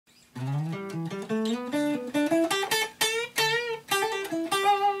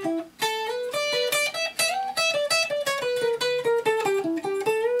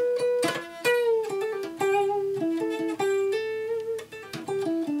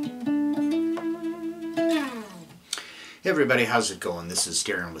Hey everybody, how's it going? This is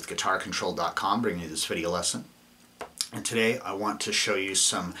Darren with GuitarControl.com bringing you this video lesson. And today I want to show you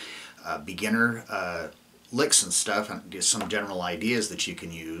some beginner licks and stuff and some general ideas that you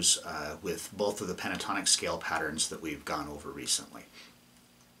can use with both of the pentatonic scale patterns that we've gone over recently.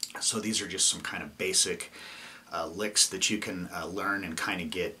 So these are just some kind of basic licks that you can learn and kind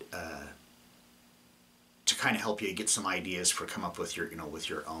of get to kind of help you get some ideas for come up with your with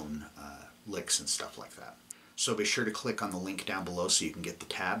your own licks and stuff like that. So be sure to click on the link down below so you can get the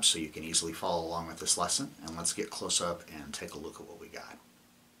tabs so you can easily follow along with this lesson. And let's get close up and take a look at what we got.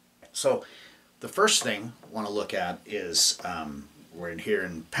 So the first thing I want to look at is we're in here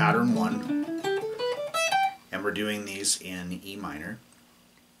in pattern 1 and we're doing these in E minor.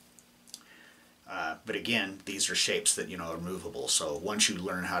 But again, these are shapes that are movable. So once you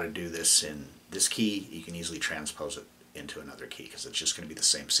learn how to do this in this key, you can easily transpose it into another key because it's just going to be the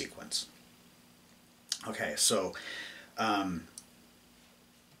same sequence. Okay, so we're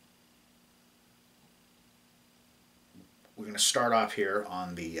going to start off here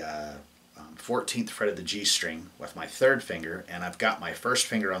on the 14th fret of the G string with my 3rd finger, and I've got my 1st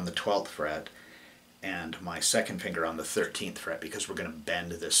finger on the 12th fret and my 2nd finger on the 13th fret because we're going to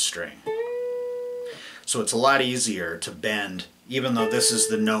bend this string. So it's a lot easier to bend, even though this is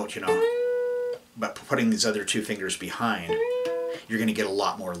the note, but putting these other 2 fingers behind, you're going to get a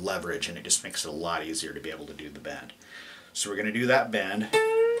lot more leverage, and it just makes it a lot easier to be able to do the bend. So we're going to do that bend,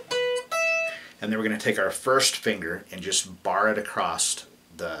 and then we're going to take our 1st finger and just bar it across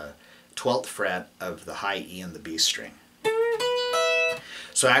the 12th fret of the high E and the B string.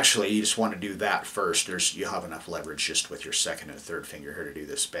 So actually you just want to do that first. You'll have enough leverage just with your 2nd and 3rd finger here to do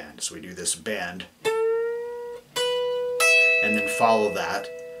this bend. So we do this bend, and then follow that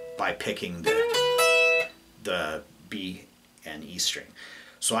by picking the B and E string.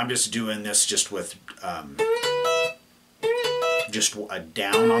 So I'm just doing this just with just a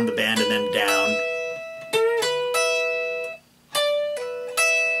down on the bend and then down.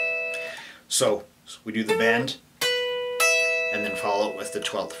 So we do the bend and then follow it with the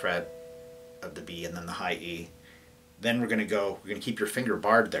 12th fret of the B and then the high E. Then we're going to keep your finger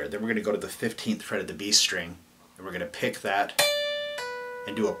barred there. Then we're going to go to the 15th fret of the B string and we're going to pick that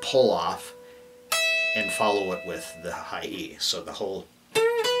and do a pull off and follow it with the high E. So the whole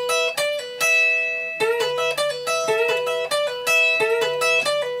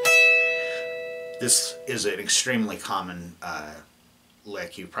this is an extremely common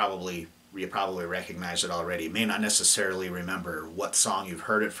lick. You probably recognize it already. You may not necessarily remember what song you've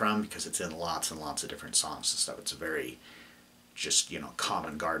heard it from because it's in lots and lots of different songs and stuff. It's a very just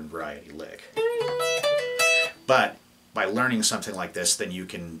common garden variety lick. But by learning something like this, then you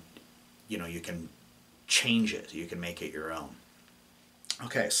can you can change it. You can make it your own.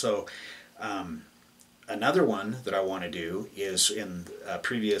 Okay, so another one that I want to do is in a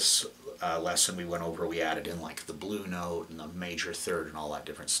previous lesson we went over, we added in like the blue note and the major 3rd and all that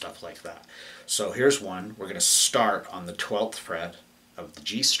different stuff like that. So here's one. We're going to start on the 12th fret of the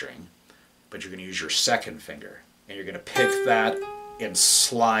G string, but you're going to use your 2nd finger and you're going to pick that and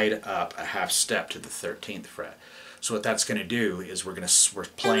slide up a half step to the 13th fret. So what that's going to do is we're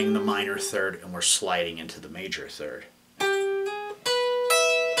playing the minor 3rd and we're sliding into the major 3rd.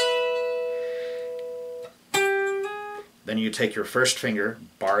 Then you take your 1st finger,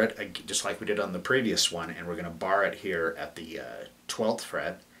 bar it just like we did on the previous one, and we're going to bar it here at the 12th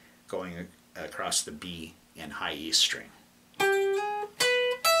fret, going across the B and high E string.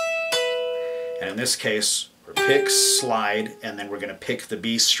 And in this case, we're pick, slide, and then we're going to pick the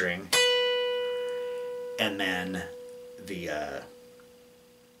B string, and then the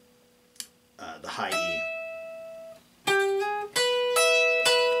high E,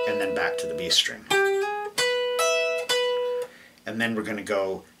 and then back to the B string. And then we're going to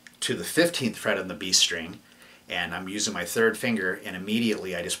go to the 15th fret on the B string, and I'm using my 3rd finger, and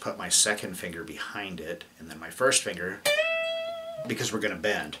immediately I just put my 2nd finger behind it, and then my 1st finger, because we're going to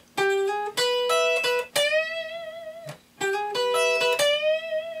bend.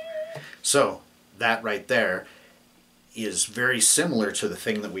 So that right there is very similar to the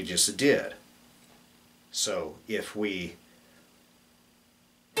thing that we just did. So if we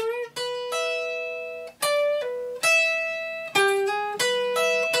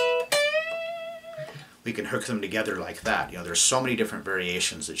can hook them together like that. There's so many different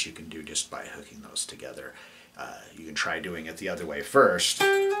variations that you can do just by hooking those together. You can try doing it the other way first.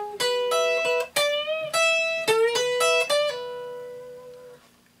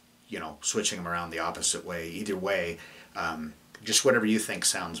 Switching them around the opposite way. Either way, just whatever you think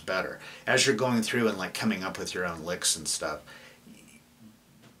sounds better. As you're going through and like coming up with your own licks and stuff,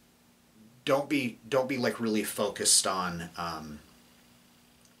 don't be like really focused on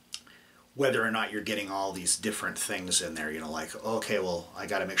whether or not you're getting all these different things in there. You know, like, okay, well, I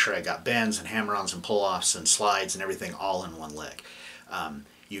got to make sure I got bends and hammer-ons and pull-offs and slides and everything all in one lick.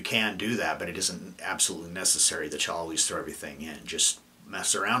 You can do that, but it isn't absolutely necessary that you always throw everything in. Just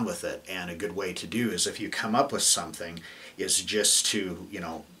mess around with it. And a good way to do is, if you come up with something, is just to, you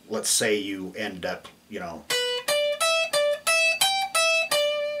know, let's say you end up, you know,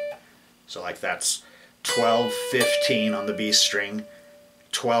 so like that's 12, 15 on the B string,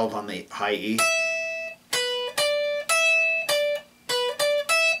 12 on the high E.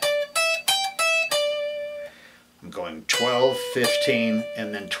 I'm going 12, 15,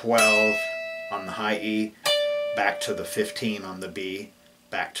 and then 12 on the high E, back to the 15 on the B,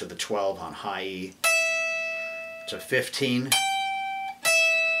 back to the 12 on high E, to 15,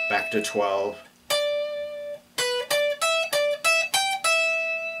 back to 12.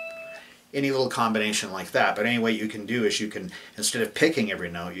 Any little combination like that. But any way you can do is, you can, instead of picking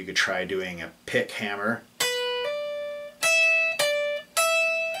every note, you could try doing a pick hammer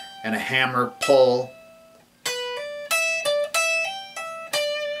and a hammer pull,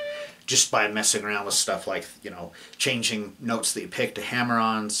 just by messing around with stuff like, you know, changing notes that you pick to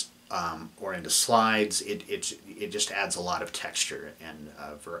hammer-ons or into slides. It just adds a lot of texture and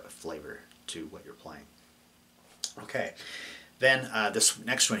flavor to what you're playing. Okay. Then this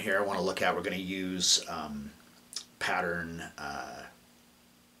next one here I want to look at, we're going to use pattern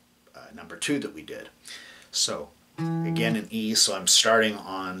number 2 that we did. So again in E, so I'm starting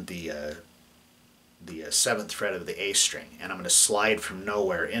on the 7th fret of the A string, and I'm going to slide from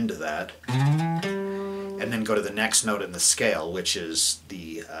nowhere into that, and then go to the next note in the scale, which is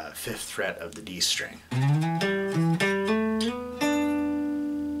the 5th fret of the D string.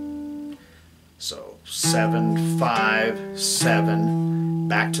 So 7, 5, 7,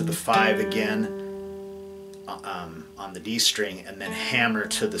 back to the 5 again on the D string, and then hammer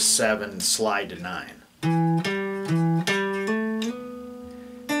to the 7, slide to 9.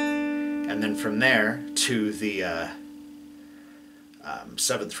 And then from there to the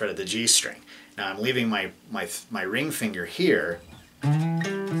 7th fret of the G string. Now I'm leaving my ring finger here so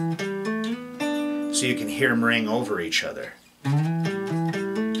you can hear them ring over each other.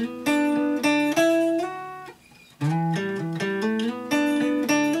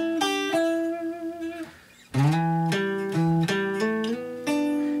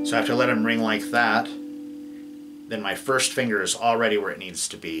 So after I let them ring like that, then my first finger is already where it needs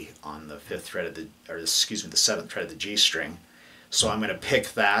to be on the 5th fret of the, or excuse me, the 7th fret of the G string. So I'm going to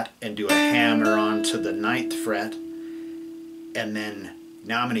pick that and do a hammer onto the 9th fret, and then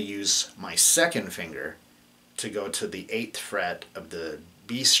now I'm going to use my 2nd finger to go to the 8th fret of the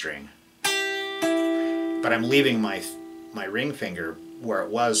B string. But I'm leaving my ring finger where it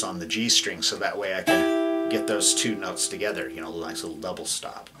was on the G string, so that way I can get those two notes together, you know, a nice little double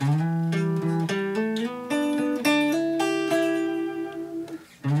stop.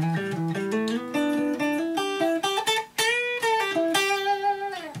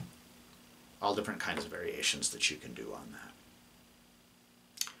 All different kinds of variations that you can do on that.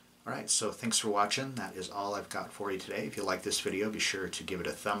 Alright, so thanks for watching. That is all I've got for you today. If you like this video, be sure to give it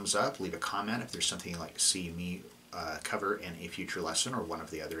a thumbs up, leave a comment if there's something you'd like to see me cover in a future lesson, or one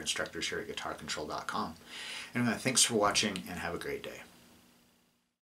of the other instructors here at GuitarControl.com. Anyway, thanks for watching and have a great day.